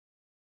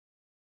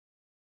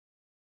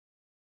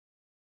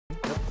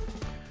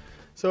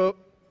So,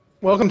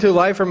 welcome to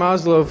Live from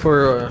Oslo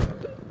for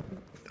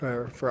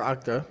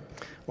Acta,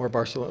 or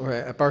Barcelona,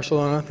 at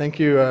Barcelona. Thank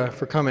you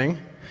for coming.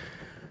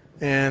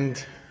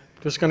 And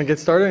just going to get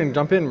started and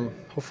jump in.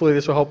 Hopefully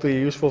this will help be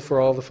useful for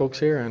all the folks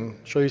here and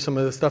show you some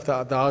of the stuff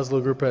that the Oslo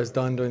group has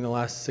done during the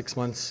last 6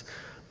 months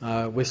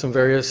with some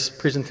various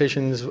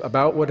presentations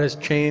about what has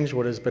changed,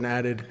 what has been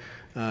added,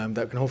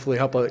 that can hopefully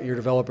help your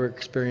developer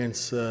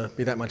experience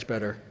be that much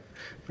better.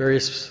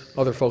 Various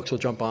other folks will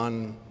jump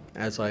on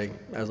as I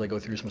go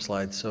through some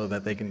slides so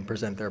that they can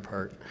present their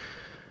part.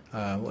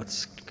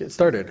 Let's get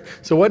started.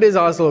 So what is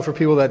Oslo for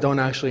people that don't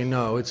actually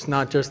know? It's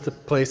not just a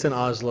place in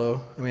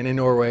Oslo, in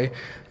Norway.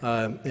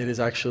 It is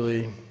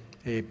actually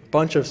a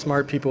bunch of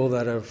smart people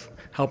that have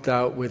helped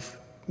out with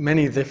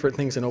many different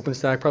things in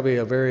OpenStack, probably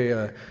a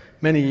very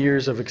many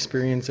years of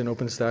experience in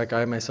OpenStack.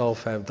 I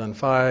myself have done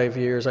 5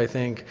 years, I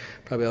think.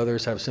 Probably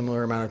others have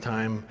similar amount of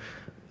time.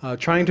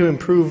 Trying to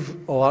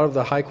improve a lot of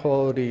the high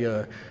quality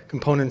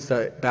components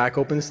that back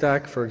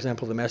OpenStack, for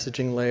example, the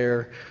messaging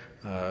layer,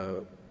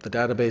 the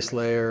database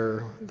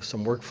layer,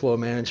 some workflow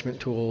management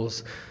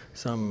tools,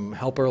 some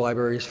helper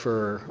libraries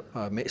for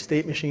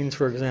state machines,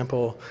 for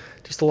example,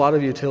 just a lot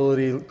of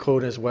utility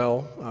code as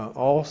well,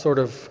 all sort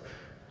of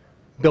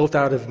built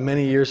out of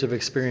many years of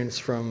experience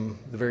from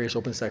the various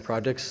OpenStack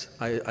projects,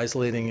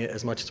 isolating it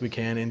as much as we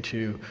can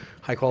into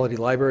high quality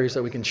libraries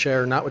that we can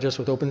share, not just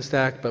with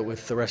OpenStack, but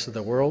with the rest of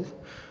the world.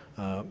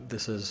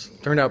 This has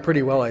turned out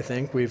pretty well, I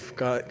think. We've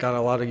got a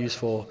lot of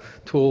useful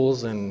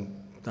tools and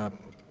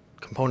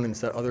components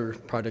that other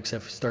projects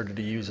have started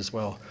to use as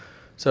well.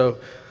 So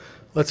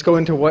let's go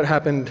into what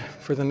happened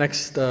for the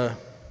next,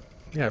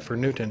 for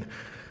Newton.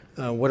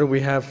 What do we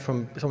have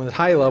from some of the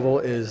high level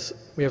is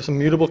we have some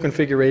mutable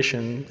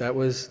configuration that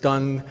was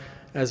done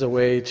as a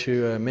way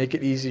to make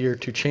it easier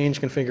to change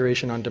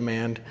configuration on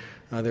demand.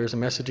 There's a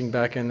messaging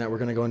backend that we're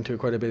going to go into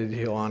quite a bit of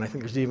detail on. I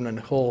think there's even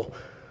a whole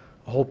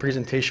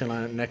presentation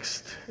on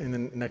it in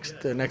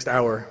the next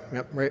hour.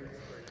 Yep, right.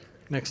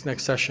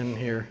 Next session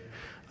here.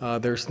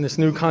 There's this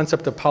new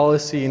concept of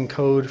policy in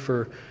code.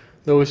 For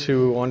those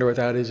who wonder what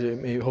that is, it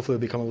may hopefully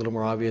become a little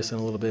more obvious in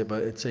a little bit,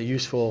 but it's a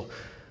useful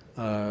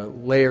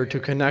layer to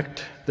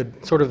connect the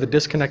sort of the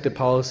disconnected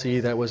policy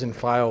that was in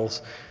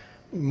files,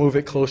 move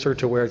it closer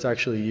to where it's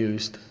actually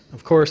used.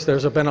 Of course,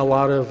 there's been a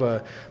lot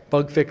of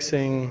bug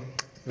fixing,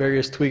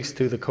 various tweaks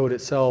to the code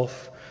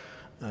itself,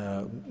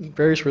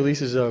 various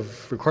releases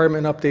of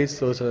requirement updates.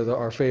 Those are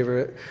our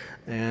favorite.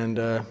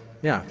 And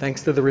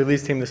thanks to the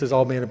release team, this has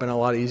all been a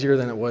lot easier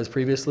than it was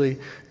previously.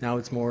 Now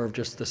it's more of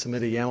just to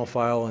submit a YAML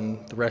file,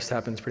 and the rest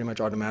happens pretty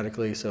much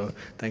automatically. So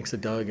thanks to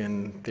Doug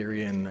and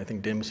Theory and I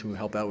think Dims who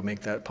helped out with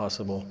make that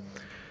possible.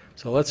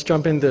 So let's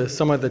jump into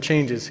some of the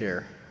changes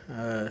here.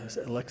 Is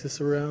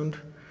Alexis around?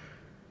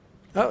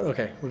 Oh,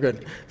 okay, we're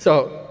good.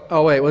 So,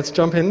 let's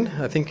jump in.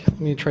 I think, let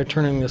me try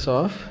turning this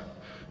off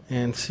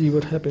and see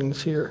what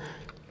happens here.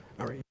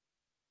 All right.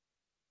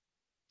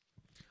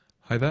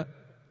 Hi there.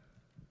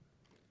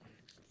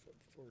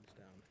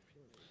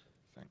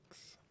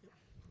 Thanks.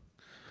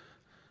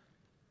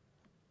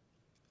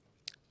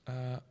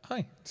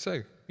 Hi,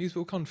 so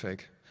usable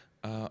config,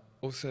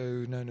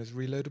 also known as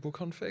reloadable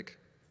config.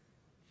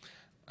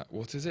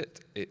 What is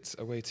it? It's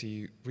a way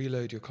to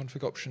reload your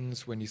config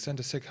options when you send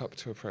a SIG hop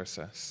to a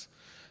process.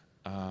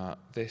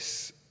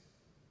 This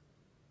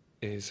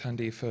is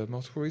handy for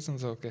multiple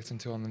reasons I'll get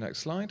into on the next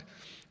slide.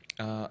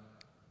 A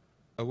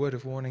word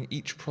of warning,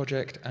 each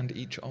project and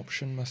each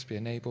option must be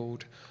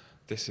enabled.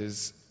 This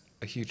is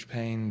a huge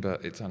pain,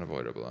 but it's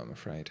unavoidable, I'm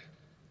afraid.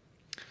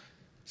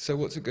 So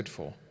what's it good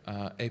for?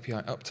 API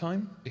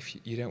uptime, if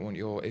you don't want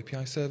your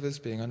API servers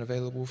being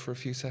unavailable for a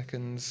few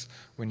seconds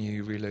when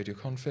you reload your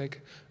config.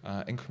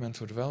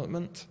 Incremental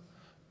development.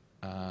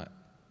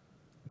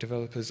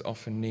 Developers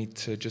often need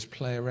to just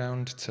play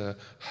around to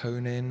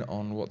hone in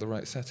on what the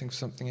right setting for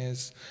something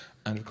is.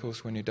 And of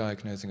course, when you're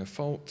diagnosing a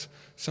fault,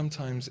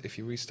 sometimes if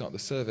you restart the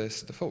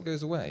service, the fault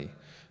goes away,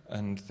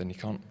 and then you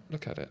can't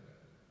look at it.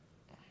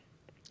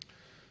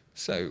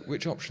 So,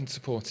 which options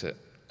support it?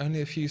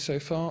 Only a few so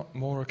far,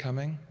 more are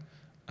coming.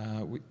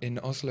 In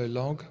Oslo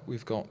log,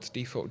 we've got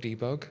default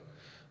debug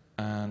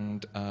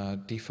and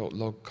default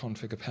log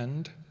config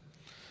append.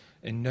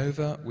 In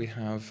Nova, we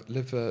have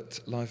libvirt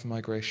live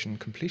migration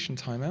completion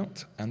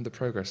timeout and the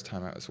progress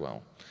timeout as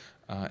well.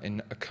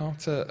 In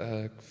Akata,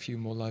 a few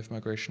more live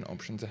migration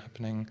options are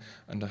happening,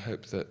 and I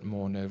hope that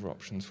more Nova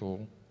options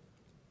will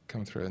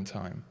come through in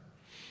time.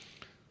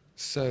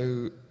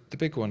 So the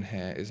big one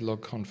here is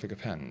log config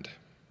append.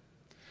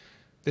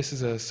 This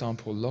is a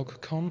sample log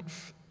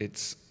conf.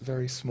 It's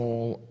very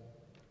small.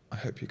 I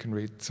hope you can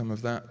read some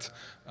of that.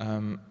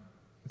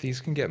 These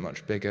can get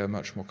much bigger,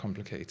 much more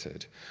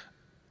complicated.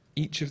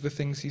 Each of the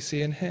things you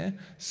see in here,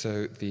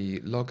 so the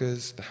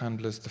loggers, the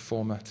handlers, the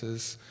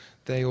formatters,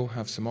 they all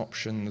have some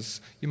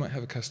options. You might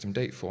have a custom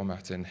date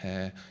format in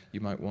here.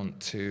 You might want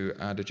to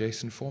add a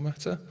JSON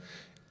formatter.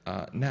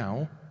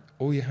 Now,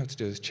 all you have to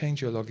do is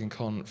change your logging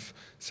conf,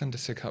 send a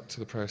SIG up to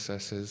the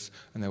processes,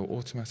 and they will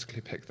automatically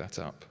pick that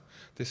up.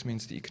 This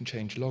means that you can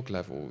change log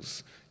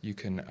levels. You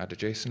can add a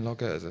JSON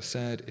logger, as I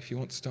said. If you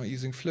want to start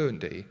using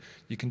Fluentd,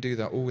 you can do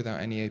that all without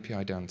any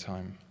API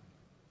downtime.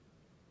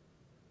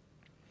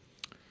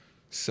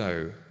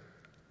 So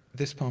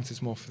this part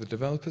is more for the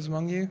developers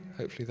among you.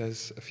 Hopefully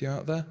there's a few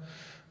out there.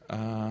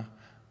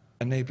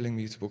 Enabling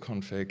mutable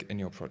config in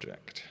your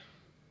project.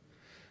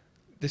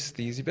 This is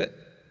the easy bit.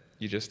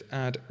 You just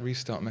add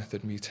restart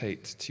method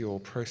mutate to your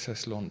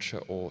process launcher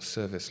or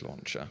service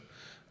launcher.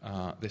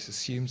 This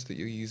assumes that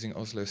you're using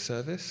Oslo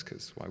service,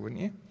 because why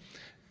wouldn't you?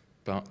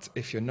 But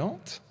if you're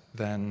not,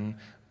 then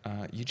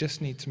you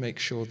just need to make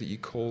sure that you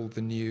call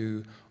the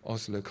new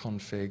Oslo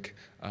config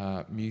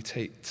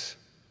mutate.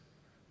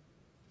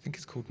 I think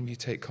it's called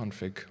mutate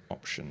config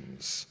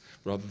options,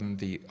 rather than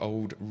the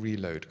old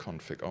reload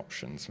config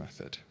options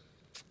method.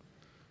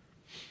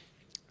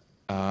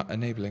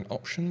 Enabling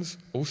options,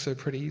 also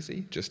pretty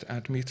easy. Just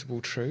add mutable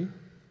true,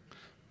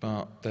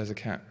 but there's a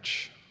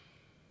catch.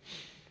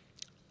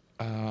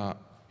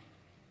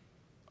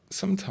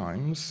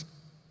 Sometimes,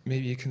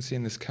 maybe you can see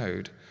in this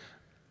code,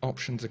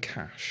 options are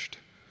cached.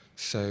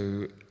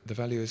 So the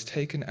value is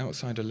taken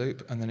outside a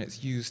loop and then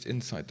it's used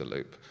inside the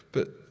loop.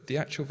 But the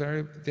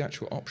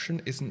actual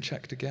option isn't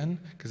checked again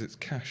because it's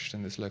cached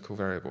in this local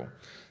variable.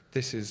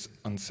 This is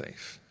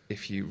unsafe.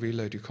 If you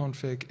reload your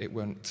config, it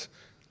won't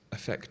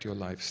affect your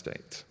live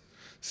state.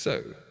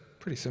 So,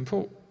 pretty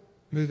simple.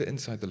 Move it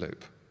inside the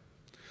loop.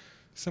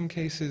 Some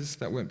cases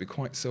that won't be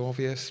quite so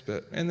obvious,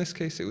 but in this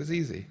case it was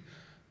easy.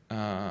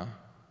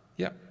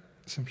 Yeah,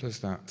 simple as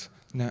that.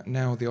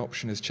 Now the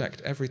option is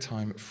checked every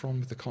time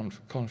from the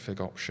config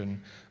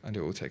option, and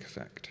it will take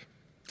effect.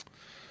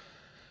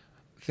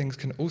 Things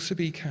can also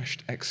be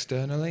cached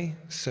externally.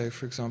 So,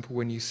 for example,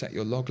 when you set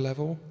your log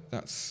level,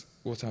 that's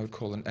what I would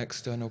call an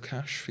external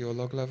cache for your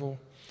log level.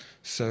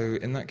 So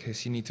in that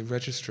case, you need to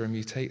register a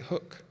mutate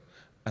hook,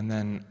 and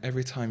then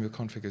every time your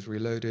config is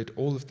reloaded,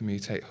 all of the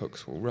mutate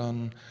hooks will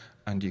run,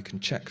 and you can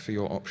check for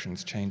your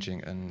options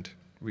changing and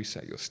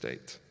reset your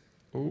state.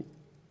 Oh,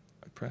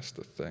 I pressed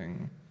the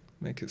thing.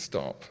 Make it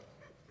stop.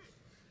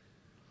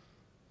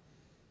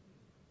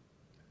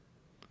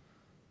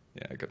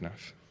 Yeah, good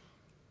enough.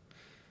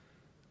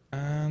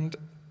 And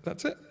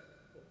that's it.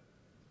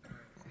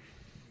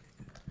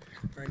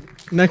 Right.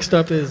 Next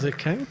up is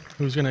Ken,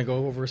 who's going to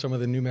go over some of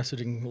the new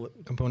messaging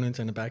components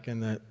and the backend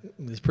that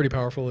is pretty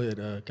powerful.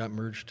 It got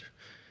merged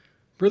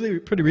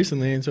pretty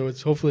recently, and so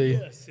it's hopefully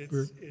it's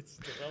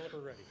developer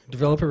ready.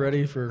 Developer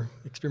ready for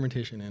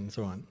experimentation and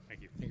so on.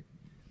 Thank you.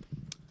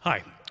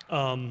 Hi.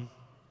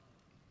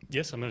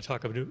 Yes, I'm going to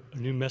talk about a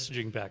new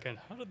messaging backend.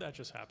 How did that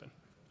just happen?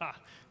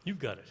 You've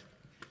got it.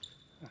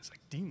 That's like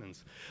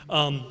demons.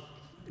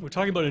 We're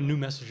talking about a new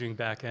messaging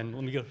backend.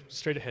 Let me go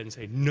straight ahead and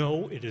say,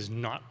 no, it is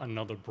not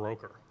another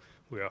broker.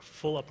 We are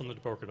full up on the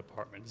broker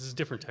department. This is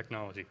different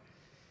technology. And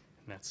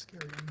that's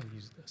scary. I'm going to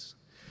use this.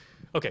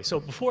 Okay, so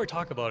before I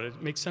talk about it,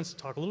 it makes sense to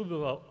talk a little bit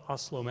about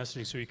Oslo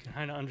messaging so you can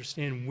kind of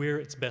understand where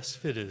its best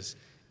fit is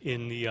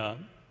in the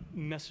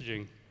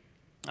messaging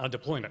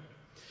deployment.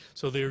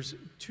 So there's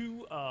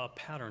two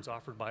patterns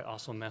offered by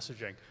Oslo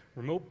messaging: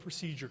 remote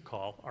procedure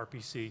call,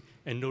 RPC,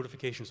 and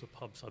notifications with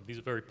PubSub. These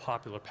are very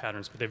popular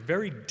patterns, but they're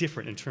very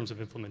different in terms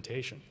of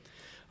implementation.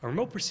 A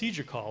remote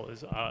procedure call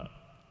is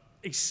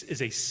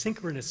a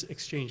synchronous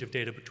exchange of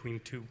data between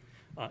two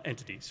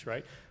entities,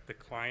 right? The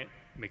client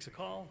makes a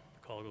call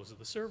goes to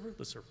the server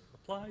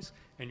replies,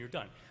 and you're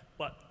done.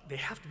 But they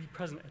have to be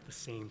present at the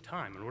same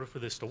time in order for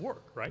this to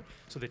work, right?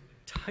 So they're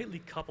tightly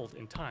coupled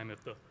in time.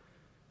 If the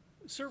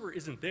server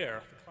isn't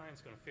there, the client's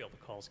going to fail, the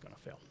call's going to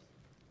fail.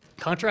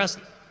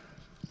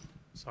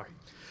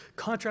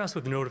 Contrast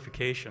with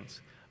notifications.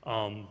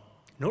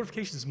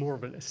 Notifications is more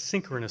of an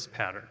asynchronous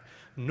pattern.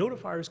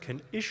 Notifiers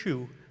can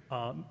issue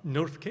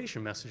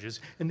notification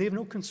messages, and they have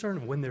no concern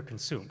of when they're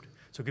consumed.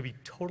 So it could be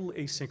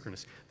totally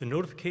asynchronous. The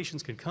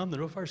notifications can come, the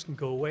notifiers can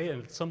go away,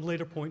 and at some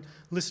later point,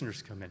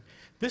 listeners come in.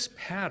 This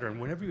pattern,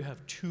 whenever you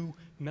have two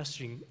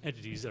messaging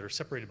entities that are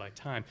separated by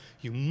time,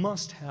 you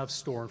must have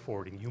store and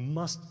forwarding. You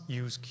must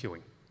use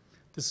queuing.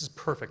 This is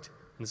perfect,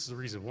 and this is the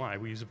reason why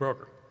we use a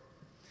broker.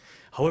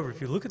 However,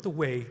 if you look at the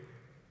way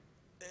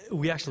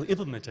we actually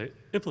implement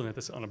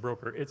this on a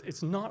broker,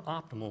 it's not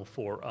optimal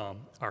for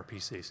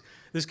RPCs.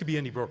 This could be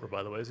any broker,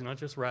 by the way. It's not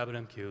just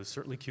RabbitMQ. It's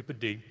certainly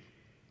Cupid-D.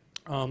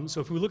 So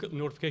if we look at the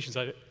notifications,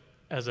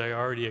 as I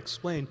already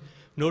explained,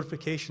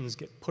 notifications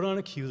get put on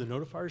a queue, the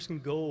notifiers can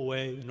go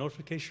away, the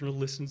notification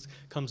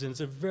comes in. It's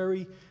a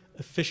very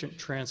efficient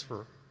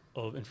transfer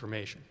of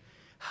information.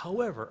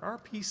 However,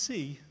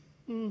 RPC,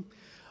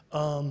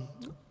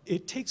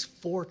 it takes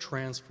 4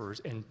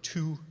 transfers and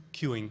 2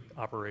 queuing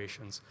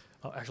operations,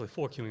 actually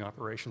 4 queuing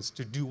operations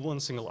to do one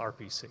single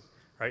RPC,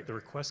 right? The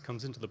request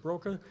comes into the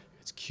broker,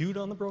 it's queued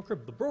on the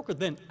broker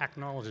then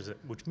acknowledges it,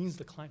 which means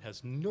the client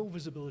has no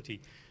visibility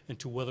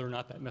into whether or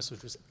not that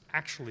message was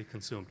actually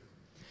consumed.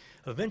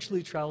 Eventually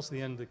it travels to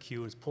the end of the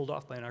queue and is pulled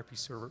off by an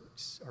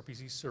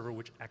RPC server,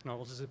 which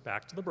acknowledges it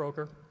back to the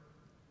broker.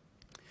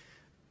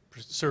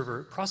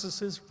 server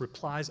processes,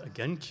 replies,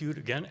 again queued,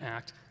 again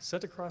act,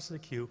 sent across the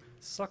queue,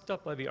 sucked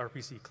up by the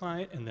RPC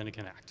client, and then it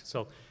can act.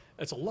 So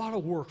it's a lot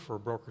of work for a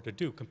broker to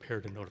do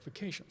compared to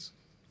notifications.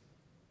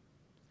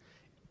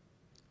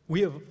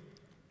 We have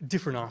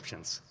different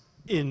options.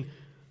 In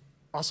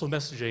Oslo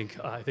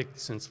messaging, I think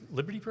since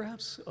Liberty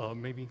perhaps,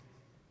 maybe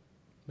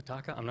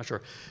Mataka, I'm not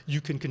sure, you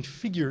can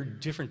configure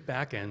different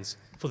backends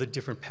for the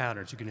different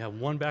patterns. You can have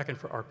one backend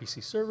for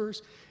RPC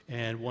servers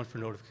and one for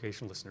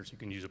notification listeners. You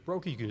can use a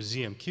broker, you can use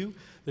ZMQ.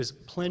 There's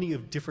plenty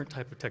of different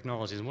type of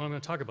technologies. And what I'm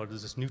going to talk about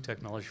is this new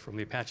technology from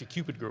the Apache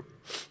Cupid group.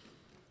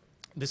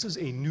 This is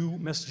a new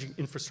messaging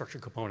infrastructure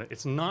component.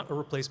 It's not a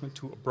replacement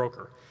to a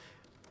broker.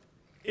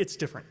 It's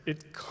different.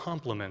 It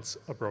complements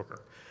a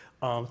broker.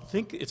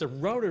 Think it's a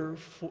router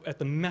at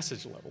the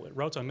message level. It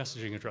routes on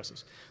messaging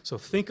addresses. So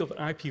think of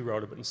an IP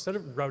router, but instead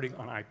of routing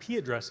on IP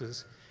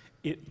addresses,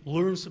 it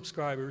learns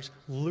subscribers,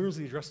 learns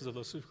the addresses of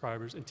those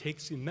subscribers, and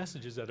takes the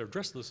messages that are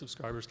addressed to those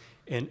subscribers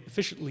and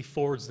efficiently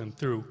forwards them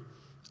through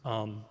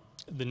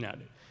the net.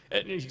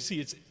 And you can see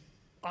it's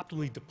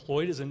optimally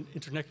deployed as an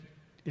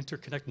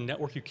interconnected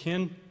network. You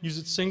can use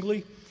it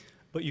singly,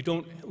 but you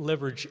don't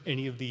leverage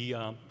any of the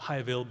high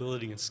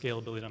availability and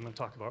scalability I'm going to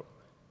talk about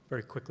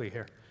very quickly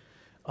here.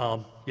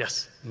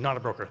 Yes, not a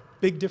broker.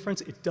 Big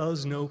difference, it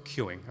does no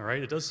queuing, all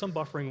right? It does some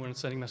buffering when it's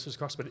sending messages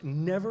across, but it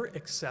never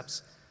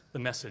accepts the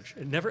message.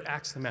 It never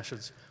acts the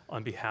message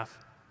on behalf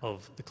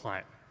of the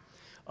client.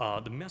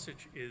 The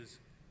message is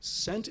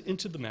sent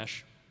into the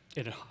mesh,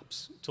 and it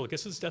hops until it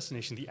gets to its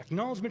destination. The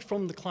acknowledgement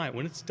from the client,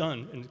 when it's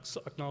done and it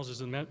acknowledges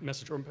the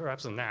message, or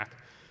perhaps a NAC,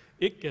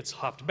 it gets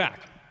hopped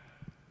back,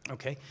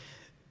 okay?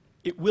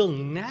 It will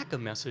NAC a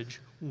message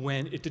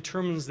when it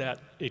determines that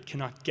it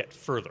cannot get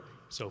further.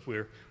 So if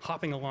we're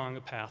hopping along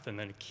a path and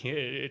then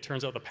it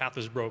turns out the path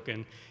is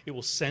broken, it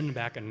will send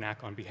back a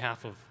NAC on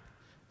behalf of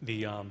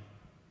the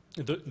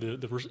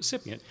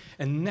recipient.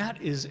 And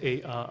that is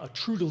a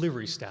true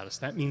delivery status.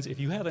 That means if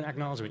you have an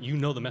acknowledgement, you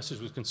know the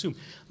message was consumed.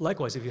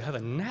 Likewise, if you have a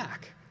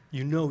NAC,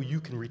 you know you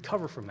can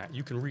recover from that.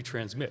 You can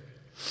retransmit.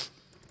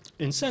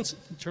 In a sense,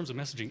 in terms of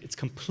messaging, it's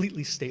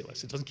completely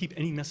stateless. It doesn't keep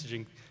any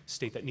messaging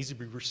state that needs to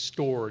be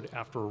restored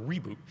after a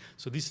reboot.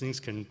 So these things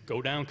can go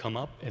down, come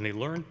up, and they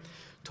learn.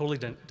 Totally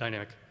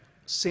dynamic.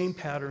 Same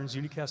patterns,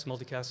 unicast,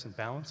 multicast, and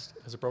balanced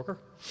as a broker.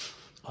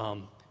 Like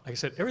I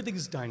said, everything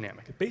is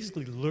dynamic. It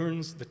basically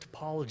learns the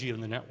topology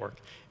of the network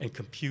and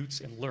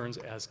computes and learns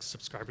as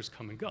subscribers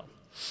come and go.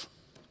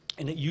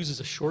 And it uses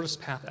a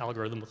shortest path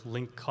algorithm with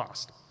link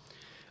cost.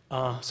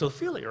 So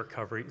failure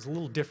recovery is a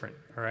little different,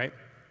 all right?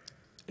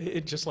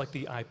 Just like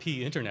the IP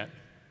internet,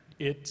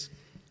 it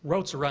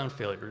routes around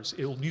failures.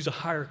 It will use a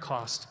higher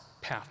cost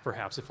path,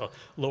 perhaps, if a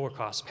lower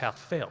cost path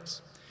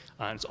fails.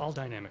 And it's all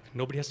dynamic.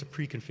 Nobody has to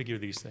pre-configure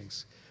these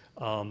things.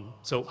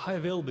 So high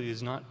availability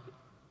is not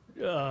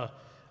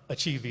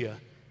achieved via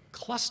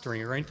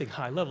clustering or anything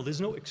high level. There's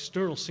no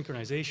external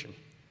synchronization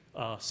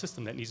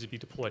system that needs to be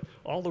deployed.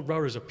 All the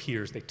routers are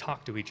peers. They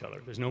talk to each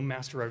other. There's no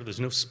master router.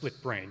 There's no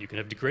split brain. You can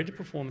have degraded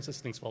performance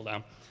as things fall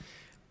down.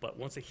 But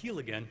once they heal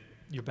again,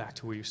 you're back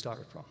to where you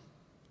started from.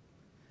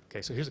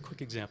 Okay, so here's a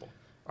quick example.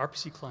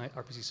 RPC client,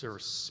 RPC server,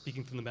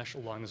 speaking from the mesh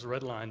along this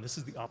red line. This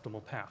is the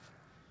optimal path.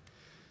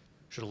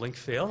 Should a link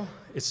fail,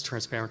 it's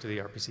transparent to the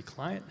RPC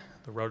client.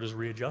 The routers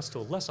readjust to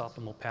a less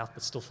optimal path,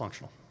 but still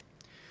functional.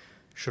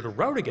 Should a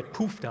router get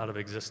poofed out of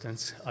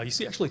existence, you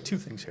see actually two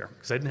things here,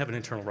 because I didn't have an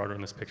internal router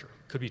in this picture.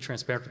 Could be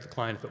transparent to the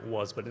client if it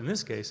was, but in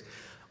this case,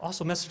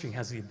 also messaging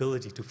has the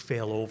ability to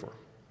fail over.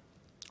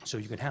 So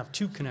you can have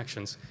two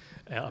connections,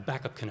 a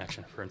backup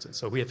connection, for instance.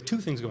 So we have two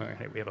things going on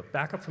here. We have a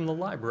backup from the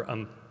library,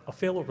 a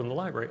failover in the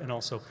library, and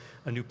also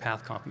a new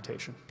path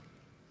computation.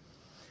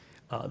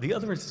 The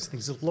other interesting thing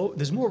is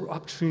there's more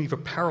opportunity for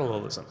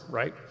parallelism,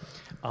 right?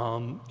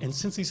 And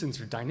since these things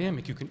are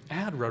dynamic, you can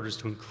add routers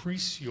to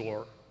increase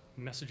your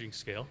messaging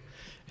scale,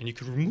 and you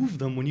can remove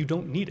them when you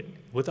don't need it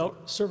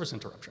without service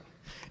interruption.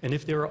 And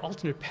if there are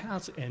alternate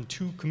paths and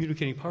two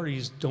communicating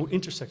parties don't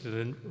intersect at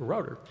a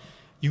router,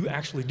 you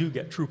actually do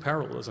get true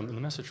parallelism in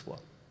the message flow.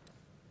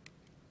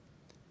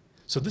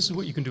 So this is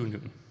what you can do in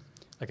Newton.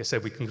 Like I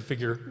said, we can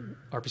configure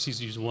RPCs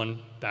to use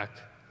one back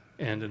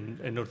and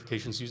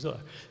notifications use the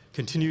other.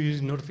 Continue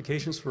using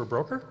notifications for a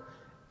broker.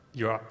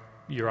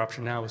 Your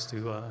option now is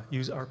to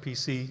use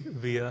RPC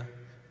via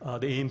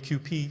the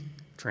AMQP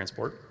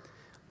transport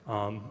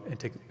and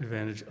take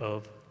advantage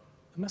of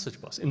the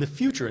message bus. In the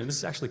future, and this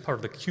is actually part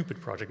of the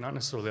Cupid project, not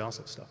necessarily the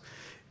Oslo stuff,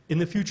 in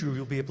the future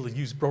you'll be able to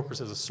use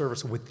brokers as a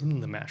service within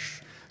the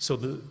mesh. So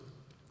the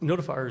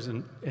notifiers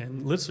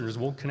and listeners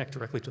won't connect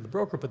directly to the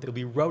broker, but they'll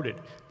be routed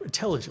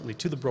intelligently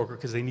to the broker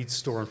because they need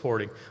store and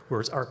forwarding,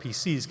 whereas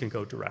RPCs can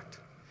go direct.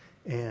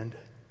 And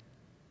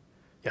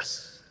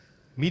yes,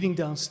 meeting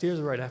downstairs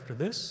right after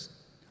this.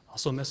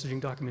 Also messaging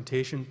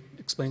documentation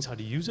explains how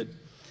to use it,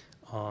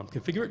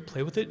 configure it,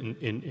 play with it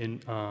in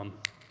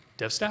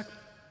DevStack,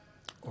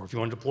 or if you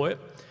want to deploy it.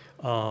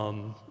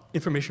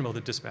 Information about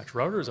the dispatch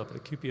router is up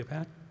at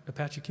the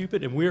Apache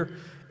Cupid, and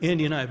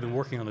Andy and I have been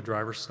working on the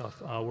driver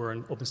stuff. We're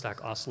in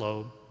OpenStack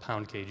Oslo,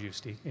 Pound, Cage,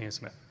 UST, and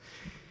Smith.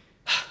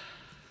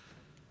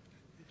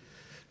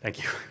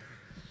 Thank you.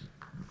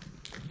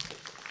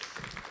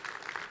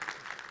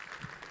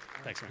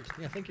 Thanks, man.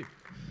 Yeah, thank you.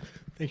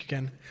 Thank you,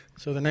 Ken.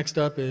 So the next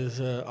up is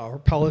our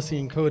policy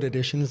and code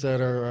editions that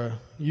are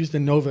used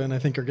in Nova and I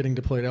think are getting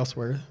deployed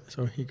elsewhere.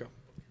 So here you go.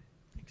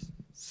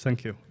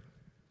 Thank you.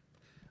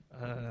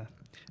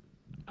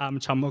 I'm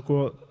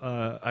Chamago,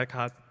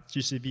 ICA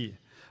GCB.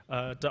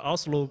 The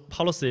Oslo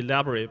Policy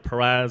Library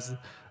provides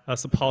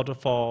support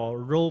for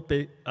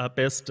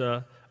role-based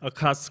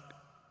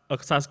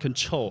access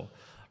control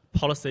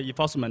policy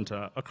enforcement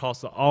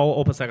across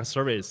all OpenSec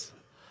services.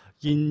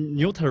 In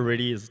Newton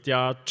release, there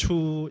are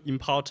two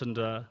important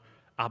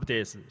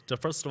updates. The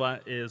first one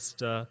is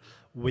the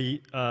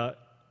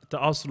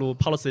Oslo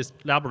Policy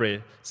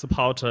Library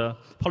support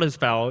policy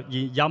file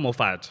in YAML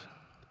format.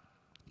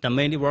 The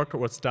main work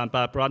was done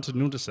by Brant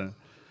Knudsen.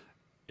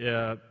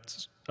 The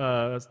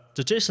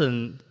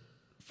JSON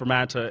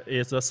format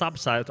is a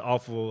subset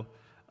of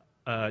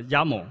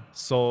YAML,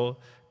 so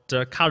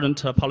the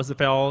current policy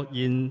file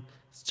in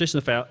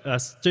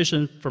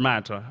JSON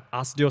format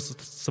are still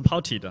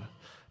supported.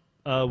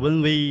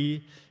 When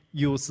we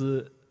use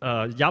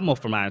YAML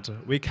format,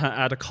 we can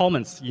add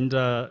comments in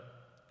the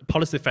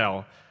policy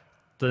file.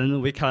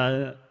 Then we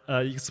can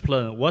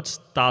explain what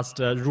does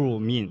the rule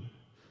mean.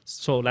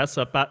 So that's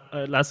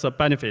a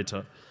benefit.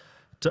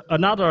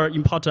 Another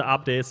important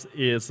update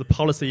is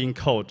policy in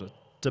code.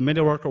 The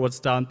main work was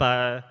done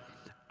by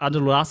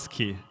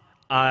Andrulaski.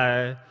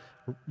 I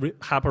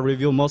have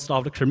reviewed most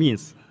of the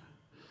commands.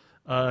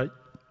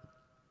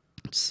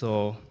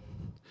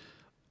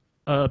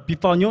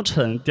 Before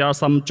Newton, there are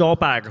some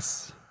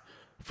drawbacks.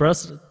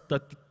 First,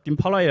 the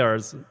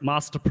employers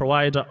must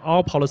provide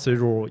all policy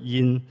rules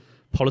in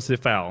policy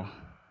file.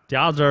 The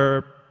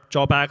other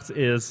drawbacks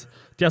is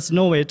there's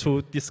no way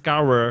to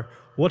discover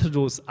what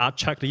rules are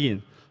checked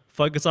in.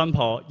 For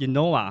example, in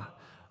Nova,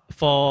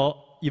 for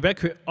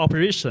evacuate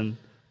operation,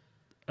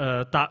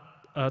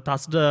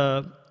 does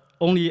the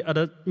only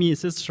admin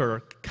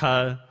sister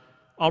can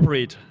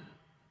operate.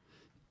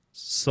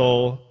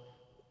 So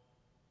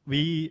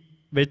we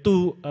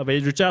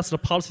reject the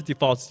policy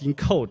defaults in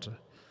code.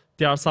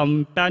 There are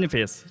some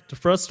benefits. The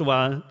first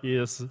one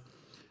is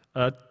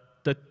the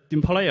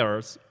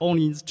employers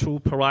only need to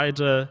provide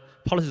a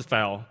policy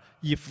file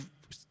if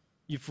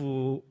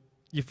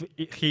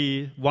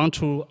he want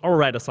to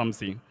override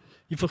something.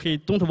 If he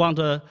don't want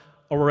to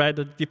override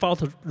the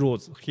default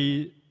rules,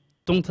 he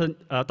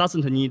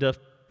doesn't need to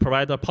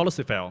provide a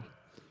policy file.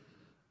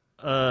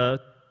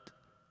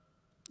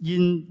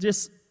 In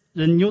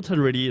the Newton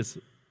release,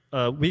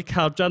 we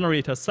can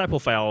generate a sample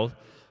file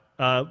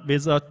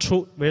with a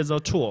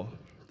tool.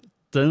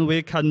 Then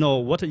we can know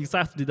what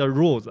exactly the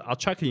rules are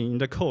checking in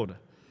the code.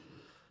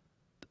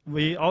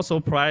 We also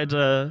provide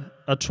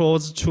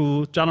tools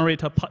to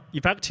generate an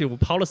effective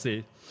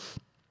policy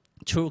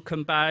to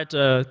combine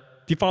the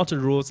default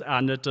rules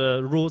and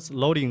the rules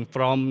loading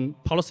from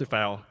policy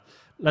file.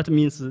 That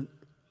means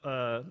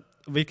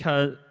we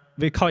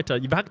call it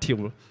an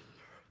effective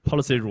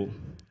policy rule.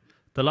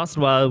 The last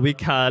one, we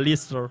can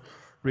list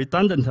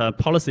redundant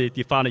policy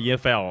defined in a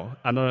file,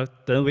 and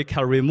then we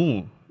can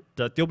remove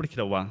the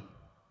duplicate one.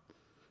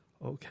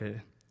 Okay.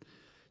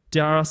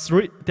 There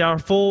are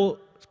four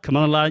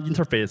command line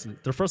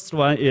interfaces. The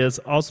one is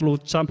Oslo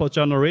sample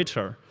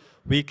generator.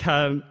 We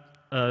can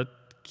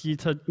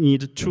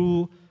need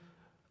two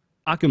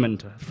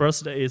arguments.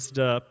 First is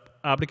the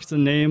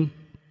application name.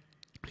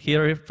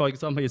 Here, for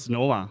example, is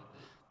Nova.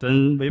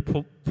 Then we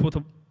put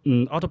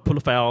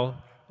output file,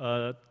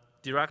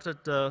 direct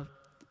the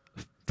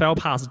file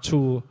path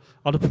to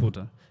output.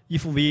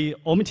 If we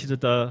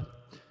omitted the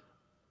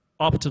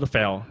output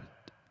file,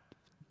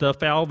 the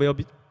file will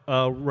be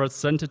was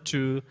sent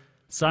to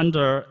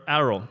standard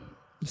error,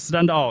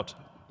 standout.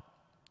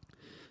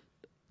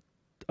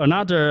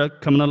 Another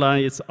command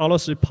line is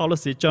also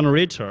policy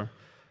generator.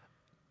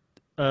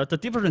 The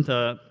difference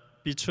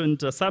between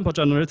the sample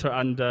generator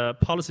and the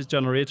policy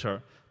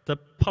generator, the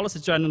policy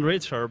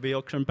generator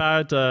will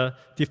combine the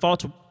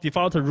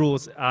default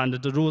rules and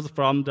the rules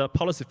from the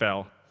policy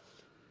file.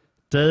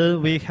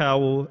 Then we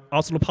have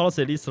Oslo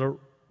policy list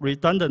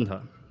redundant.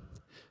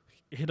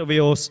 It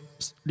will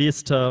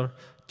list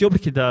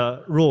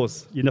duplicate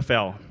rules in the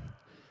file.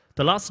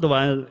 The last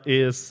one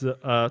is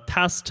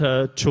test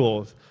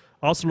tool,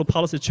 Oslo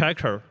policy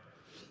checker.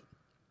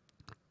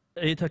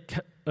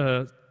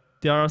 There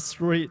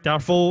are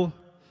four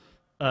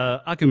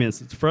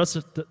arguments. First,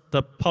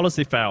 the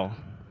policy file.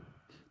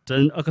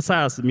 Then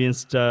access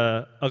means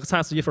the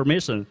access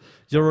information,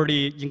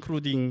 usually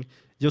including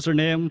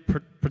username,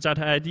 project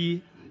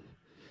ID.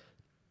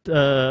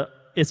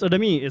 Its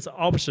admin is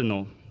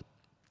optional.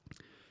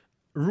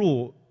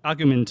 Rule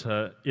argument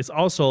is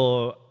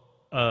also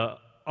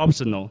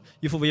optional.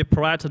 If we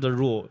provide the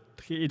rule,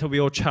 it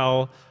will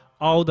check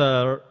all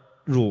the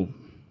rule.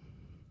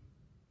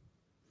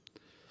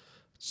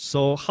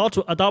 So how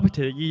to adopt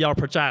it in your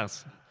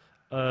projects?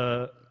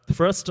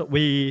 First,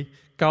 we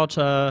got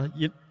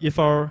if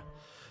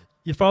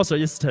also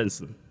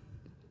instance.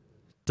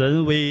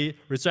 Then we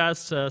reject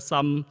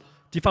some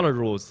default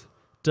rules.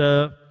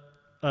 The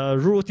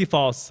rule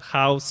defaults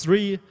have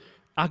 3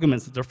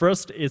 arguments. The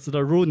first is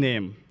the rule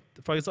name.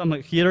 For example,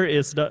 here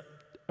is the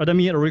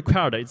admin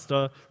required, it's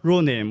the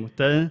rule name,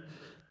 then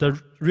the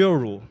real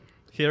rule.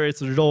 Here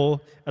is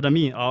role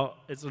admin, or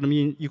its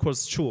admin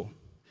equals true.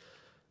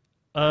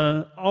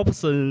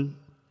 Opposite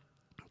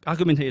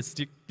argument is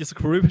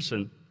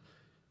description.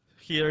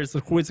 Here is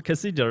who is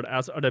considered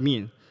as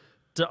admin.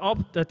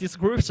 The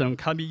description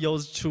can be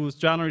used to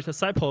generate a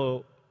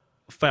sample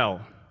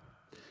file.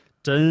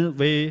 Then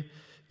we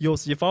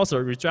use if also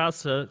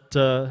rejects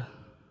the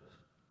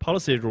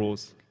policy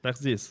rules like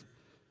this.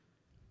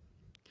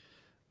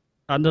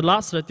 And the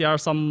last, there are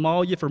some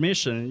more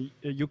information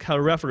you can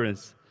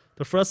reference.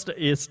 The first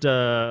is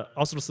the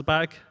Oslo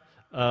spec,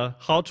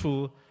 how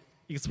to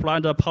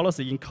explain the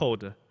policy in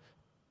code.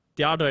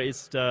 The other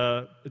is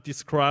the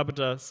describe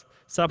the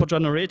sample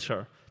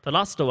generator. The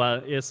last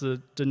one is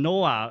the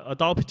NOAA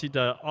adopted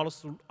the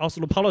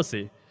Oslo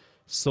policy.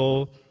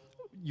 So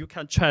you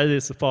can try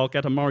this for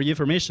get more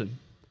information.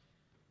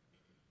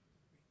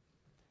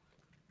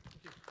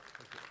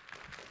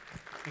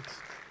 Thanks.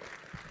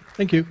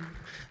 Thank you.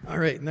 All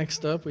right,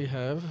 next up we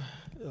have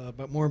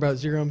more about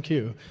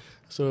 0MQ.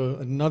 So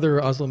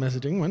another Oslo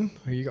messaging one.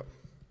 Here you go.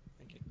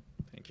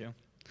 Thank you.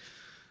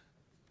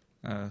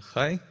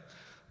 Hi,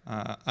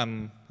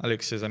 I'm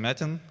Alexei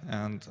Zamyatin,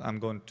 and I'm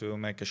going to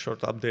make a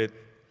short update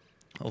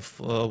of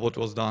what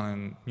was done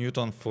in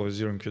Newton for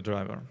 0MQ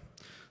driver.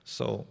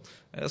 So,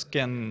 as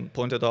Ken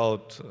pointed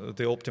out,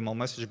 the optimal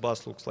message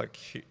bus looks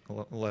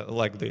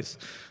like this.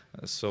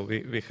 So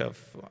we have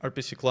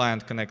RPC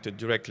client connected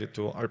directly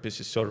to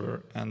RPC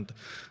server, and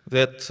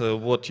that's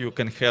what you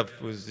can have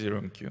with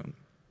 0MQ.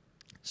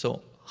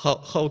 So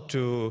how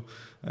to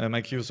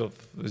make use of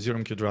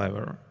 0MQ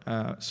driver?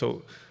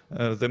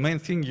 The main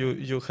thing,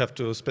 you have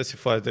to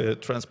specify the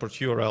transport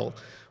URL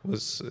with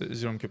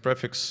 0MQ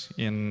prefix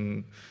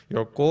in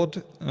your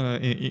code,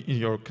 in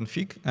your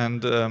config,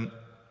 and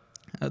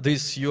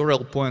this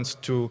URL points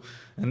to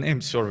an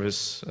AIM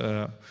service,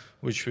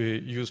 which we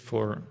use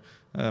for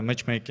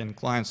matchmaking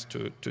clients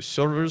to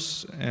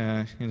servers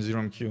in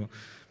 0MQ,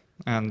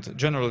 and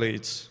generally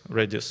it's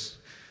Redis.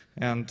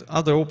 And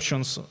other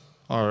options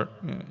are,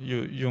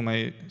 you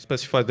may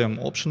specify them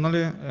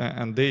optionally,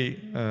 and they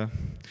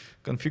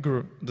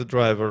configure the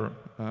driver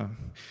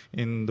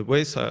in the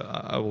ways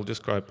I will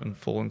describe in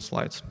following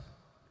slides.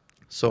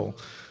 So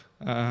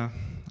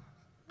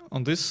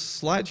on this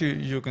slide,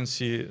 you can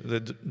see the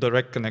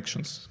direct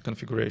connections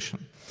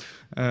configuration.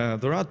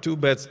 There are 2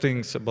 bad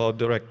things about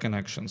direct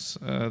connections.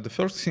 The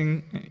first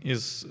thing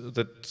is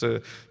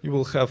that you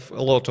will have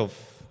a lot of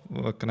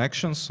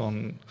connections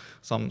on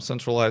some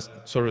centralized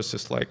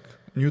services like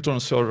Newton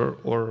server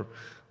or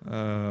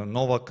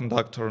Nova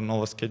conductor,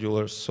 Nova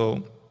scheduler.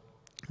 So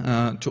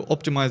to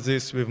optimize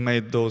this, we've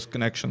made those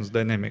connections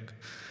dynamic.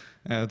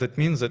 That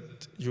means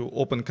that you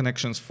open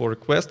connections for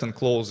request and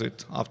close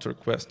it after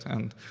request.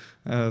 And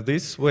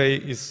this way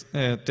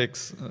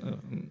takes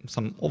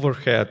some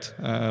overhead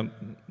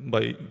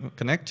by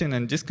connecting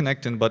and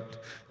disconnecting,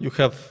 but you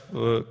have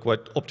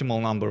quite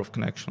optimal number of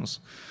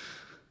connections.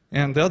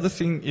 And the other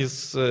thing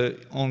is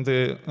on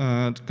the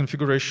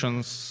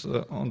configurations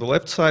on the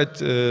left side,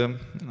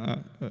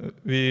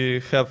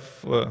 we have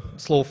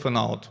slow fan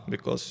out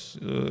because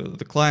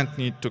the client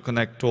needs to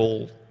connect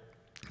all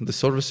the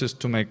services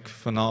to make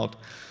fan out.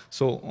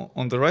 So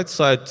on the right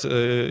side,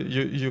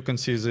 you can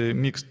see the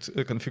mixed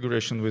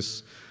configuration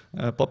with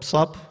pops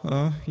up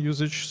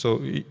usage. So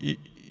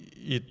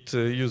it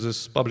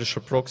uses publisher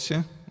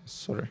proxy,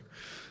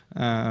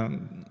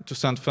 to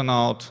send fan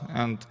out.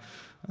 And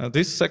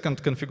this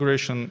second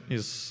configuration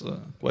is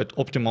quite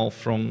optimal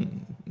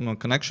from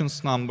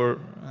connections number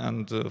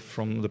and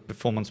from the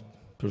performance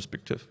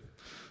perspective.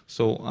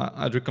 So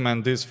I'd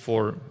recommend this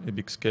for a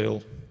big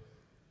scale.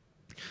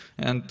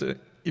 And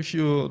if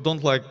you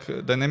don't like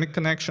dynamic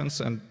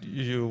connections and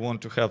you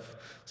want to have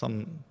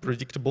some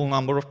predictable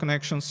number of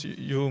connections,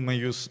 you may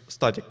use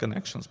static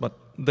connections. But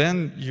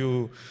then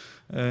you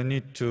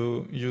need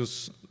to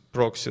use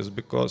proxies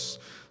because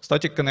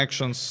static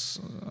connections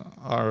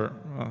are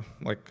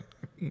like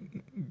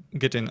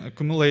getting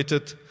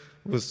accumulated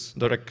with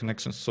direct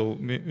connections. So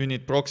we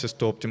need proxies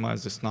to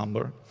optimize this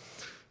number.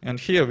 And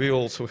here we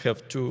also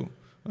have 2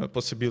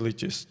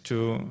 possibilities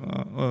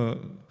to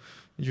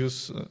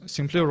use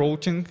simply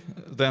routing.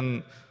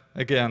 Then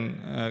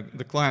again,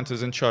 the client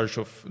is in charge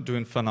of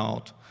doing fan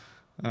out.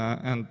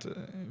 And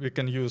we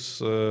can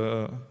use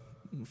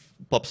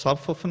pops up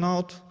for fan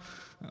out,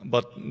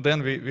 but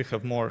then we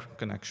have more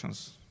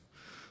connections.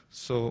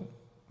 So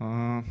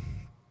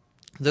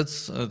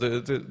that's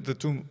the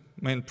 2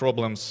 main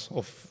problems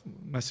of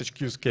message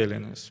queue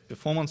scaling is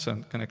performance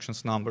and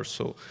connections numbers.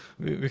 So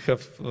we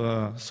have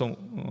so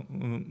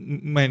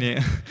many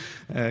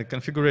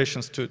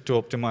configurations to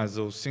optimize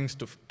those things,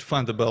 to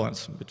find the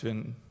balance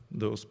between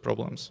those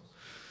problems.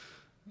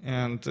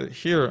 And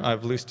here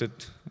I've listed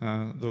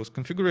those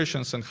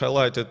configurations and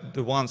highlighted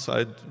the ones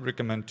I'd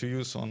recommend to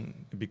use on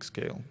a big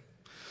scale.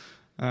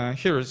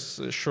 Here is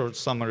a short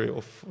summary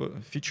of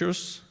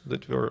features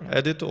that were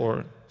added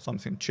or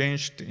something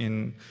changed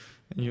in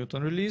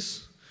Newton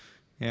release.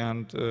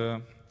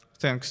 And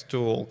thanks to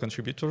all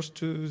contributors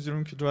to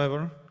ZeroMQ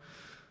driver.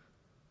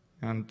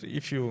 And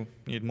if you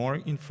need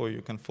more info,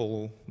 you can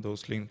follow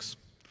those links.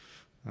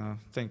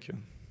 Thank you.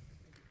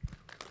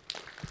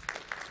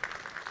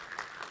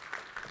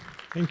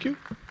 Thank you.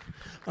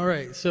 All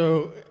right,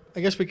 so I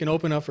guess we can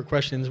open up for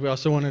questions. We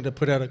also wanted to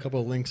put out a couple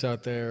of links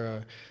out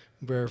there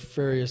where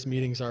various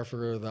meetings are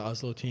for the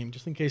Oslo team,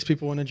 just in case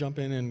people want to jump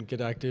in and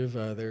get active.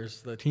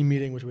 There's the team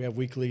meeting, which we have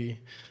weekly.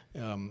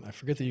 I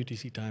forget the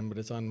UTC time, but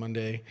it's on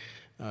Monday.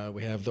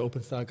 We have the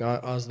OpenStack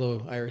Oslo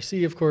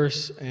IRC, of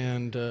course,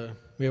 and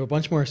we have a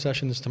bunch more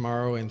sessions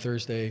tomorrow and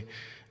Thursday,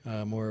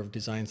 more of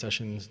design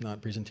sessions,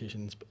 not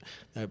presentations.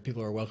 But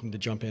people are welcome to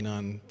jump in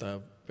on the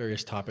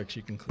various topics.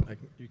 You can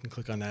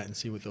click on that and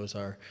see what those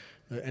are.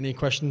 Any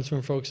questions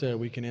from folks that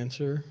we can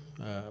answer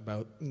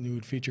about new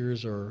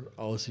features or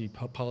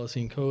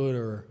policy and code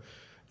or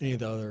any of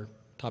the other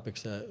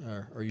topics that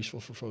are useful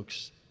for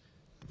folks?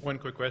 One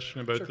quick question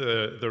about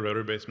the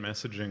router-based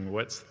messaging.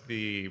 What's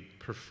the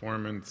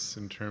performance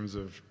in terms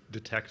of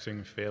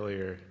detecting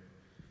failure?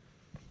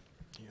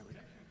 Depends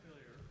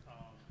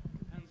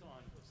on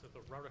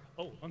the router.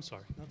 Oh, I'm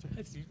sorry.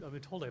 I've been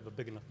told I have a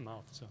big enough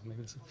mouth, so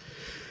maybe this is.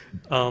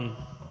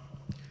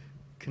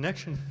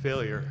 Connection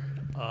failure.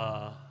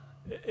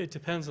 It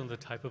depends on the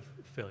type of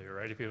failure,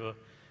 right? If you have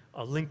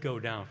a link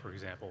go down, for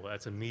example,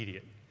 that's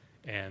immediate,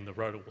 and the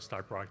router will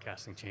start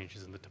broadcasting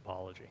changes in the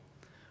topology.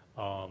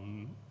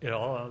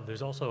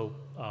 There's also,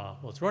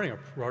 it's running a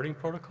routing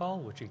protocol,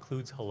 which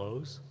includes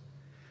hellos.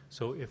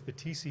 So if the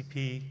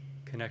TCP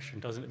connection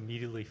doesn't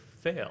immediately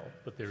fail,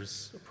 but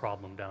there's a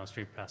problem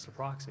downstream past the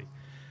proxy,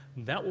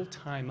 that will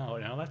time out.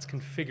 Now that's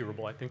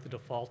configurable. I think the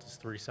default is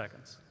 3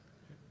 seconds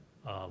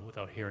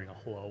without hearing a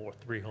hello or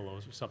 3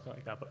 hellos or something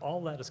like that. But all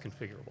that is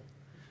configurable.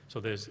 So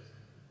there's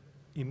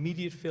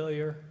immediate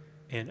failure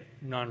and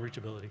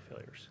non-reachability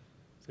failures.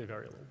 So they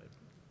vary a little bit.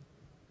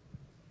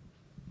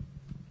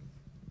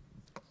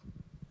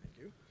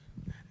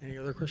 Any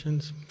other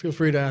questions? Feel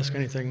free to ask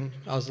anything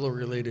Oslo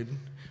related.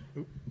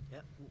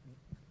 Yeah.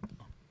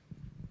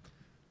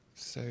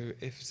 So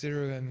if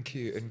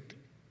 0MQ and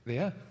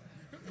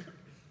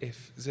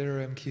if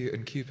 0MQ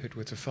and Cupid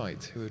were to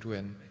fight, who would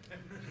win?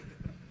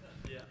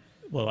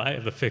 Well, I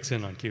have the fix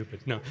in on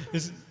Cupid. No,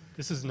 this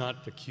is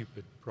not the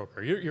Cupid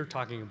broker. You're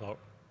talking about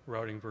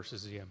routing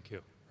versus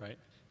ZMQ, right?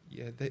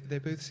 Yeah, they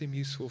both seem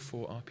useful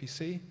for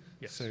RPC.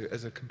 Yes. So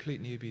as a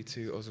complete newbie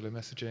to Oslo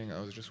messaging, I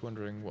was just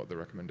wondering what the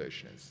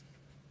recommendation is.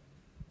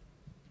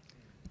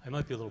 I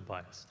might be a little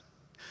biased.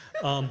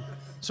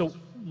 So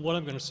what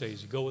I'm going to say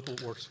is you go with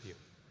what works for you.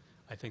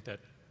 I think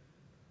that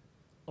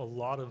a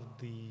lot of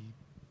the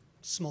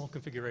small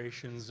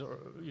configurations or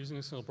using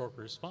a single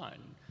broker is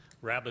fine.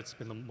 Rabbit's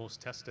been the most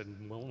tested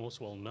and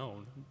most well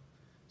known,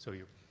 so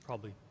you're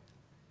probably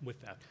with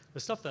that.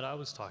 The stuff that I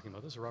was talking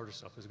about, this router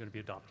stuff, is going to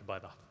be adopted by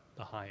the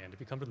high end. If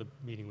you come to the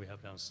meeting we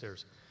have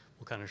downstairs,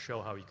 we'll kind of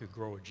show how you could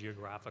grow a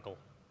geographical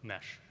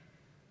mesh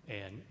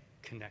and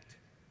connect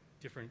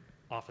different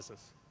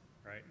offices,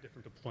 right?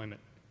 Different deployment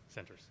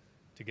centers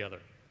together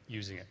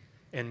using it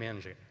and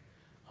managing it.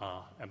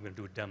 I'm going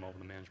to do a demo of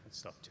the management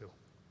stuff too.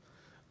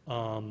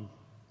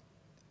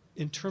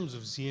 In terms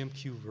of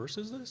ZMQ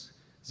versus this,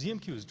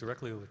 ZMQ is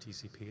directly over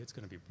TCP. It's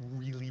going to be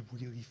really,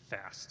 really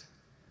fast.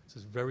 So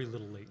there's very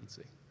little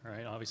latency. All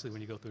right. Obviously,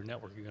 when you go through a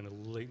network, you're going to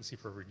latency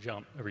for every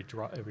jump, every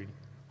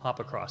hop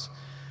across,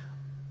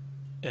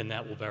 and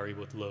that will vary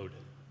with load.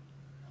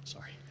 I'm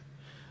sorry.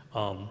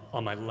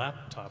 On my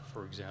laptop,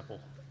 for example,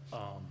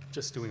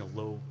 just doing a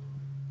low.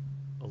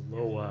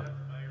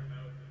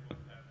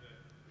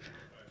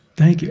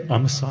 Thank you.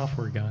 I'm a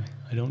software guy.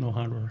 I don't know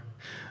hardware.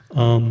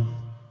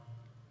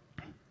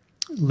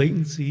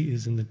 Latency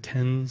is in the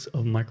tens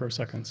of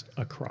microseconds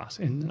across,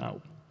 in and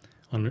out,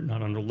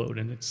 not under load,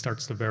 and it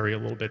starts to vary a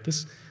little bit.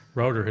 This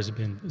router this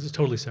is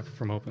totally separate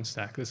from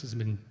OpenStack. It's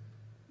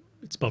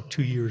about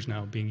 2 years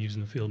now being used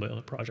in the field by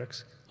other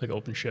projects, like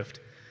OpenShift.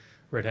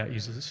 Red Hat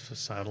uses this for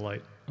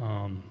satellite,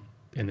 and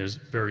there's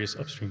various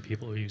upstream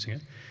people who are using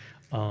it.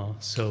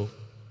 So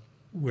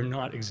we're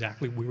not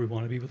exactly where we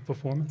want to be with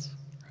performance,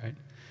 right?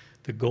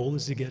 The goal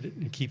is to get it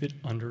and keep it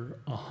under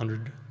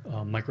 100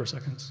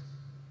 microseconds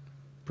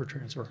per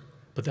transfer,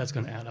 but that's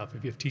going to add up.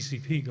 If you have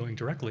TCP going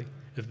directly,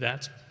 if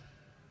that's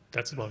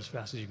about as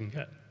fast as you can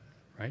get,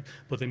 right?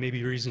 But there may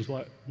be reasons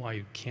why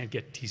you can't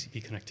get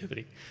TCP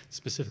connectivity,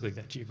 specifically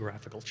that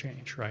geographical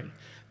change, right?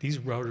 These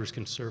routers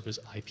can serve as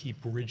IP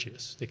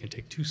bridges. They can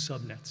take 2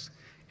 subnets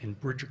and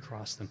bridge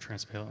across them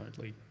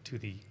transparently to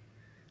the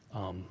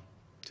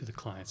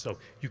client. So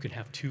you can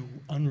have 2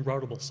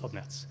 unroutable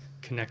subnets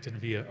connected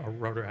via a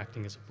router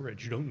acting as a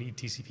bridge. You don't need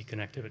TCP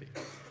connectivity,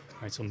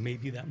 right? So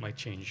maybe that might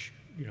change,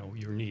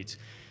 your needs.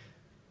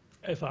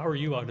 If I were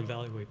you, I'd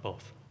evaluate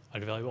both.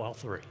 I'd evaluate all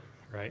 3,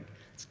 right?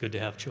 It's good to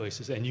have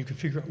choices, and you can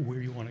figure out where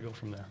you want to go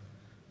from there.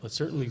 But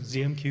certainly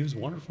ZMQ is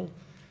wonderful.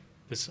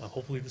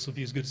 Hopefully this will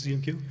be as good as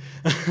ZMQ,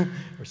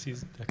 or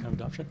sees that kind of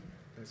adoption.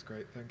 That's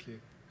great. Thank you.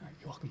 All right,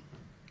 you're welcome.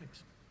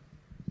 Thanks.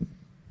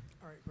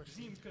 All right, questions?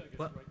 Seems kind of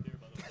Well- right there,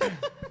 by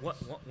the way.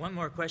 One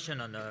more question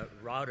on the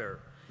router.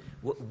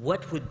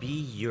 What would be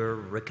your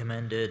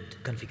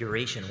recommended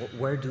configuration?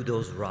 Where do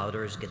those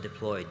routers get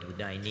deployed?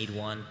 Do I need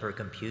one per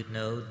compute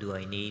node? Do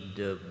I need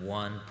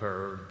one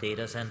per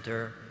data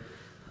center?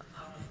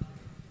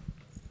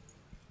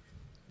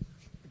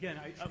 Again,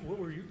 what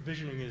we're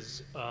envisioning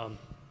is,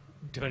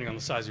 depending on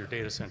the size of your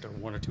data center,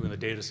 1 or 2 in the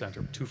data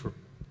center, 2 for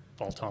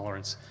fault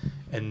tolerance,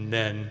 and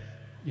then,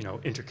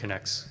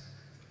 interconnects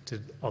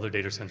to other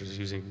data centers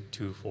using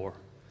 2, 4.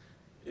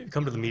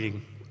 Come to the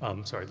meeting,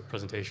 the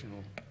presentation,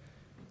 we'll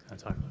kind of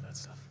talk about that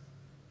stuff.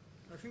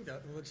 I think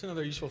that's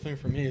another useful thing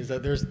for me is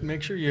that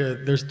make sure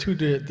there's 2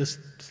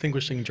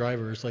 distinguishing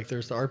drivers. Like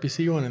there's the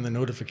RPC one and the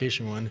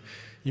notification one.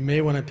 You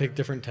may want to pick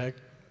different tech.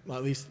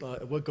 At least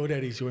what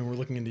GoDaddy's doing, we're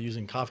looking into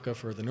using Kafka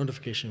for the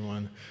notification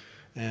one,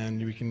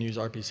 and we can use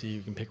RPC.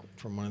 You can pick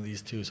from one of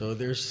these 2. So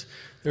there's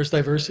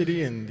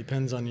diversity, and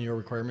depends on your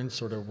requirements,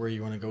 sort of where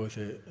you want to go with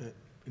it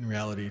in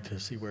reality, to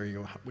see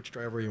which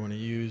driver you want to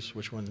use,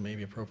 which ones may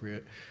be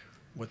appropriate,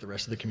 what the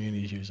rest of the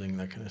community is using,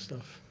 that kind of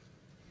stuff.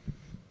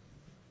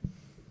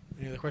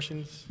 Any other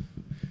questions?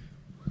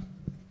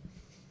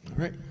 All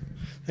right.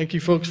 Thank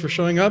you, folks, for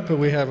showing up.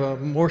 We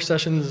have more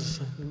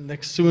sessions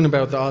soon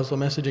about the Oslo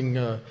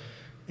messaging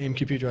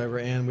AMQP driver,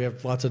 and we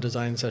have lots of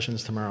design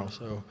sessions tomorrow.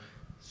 So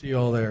see you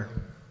all there.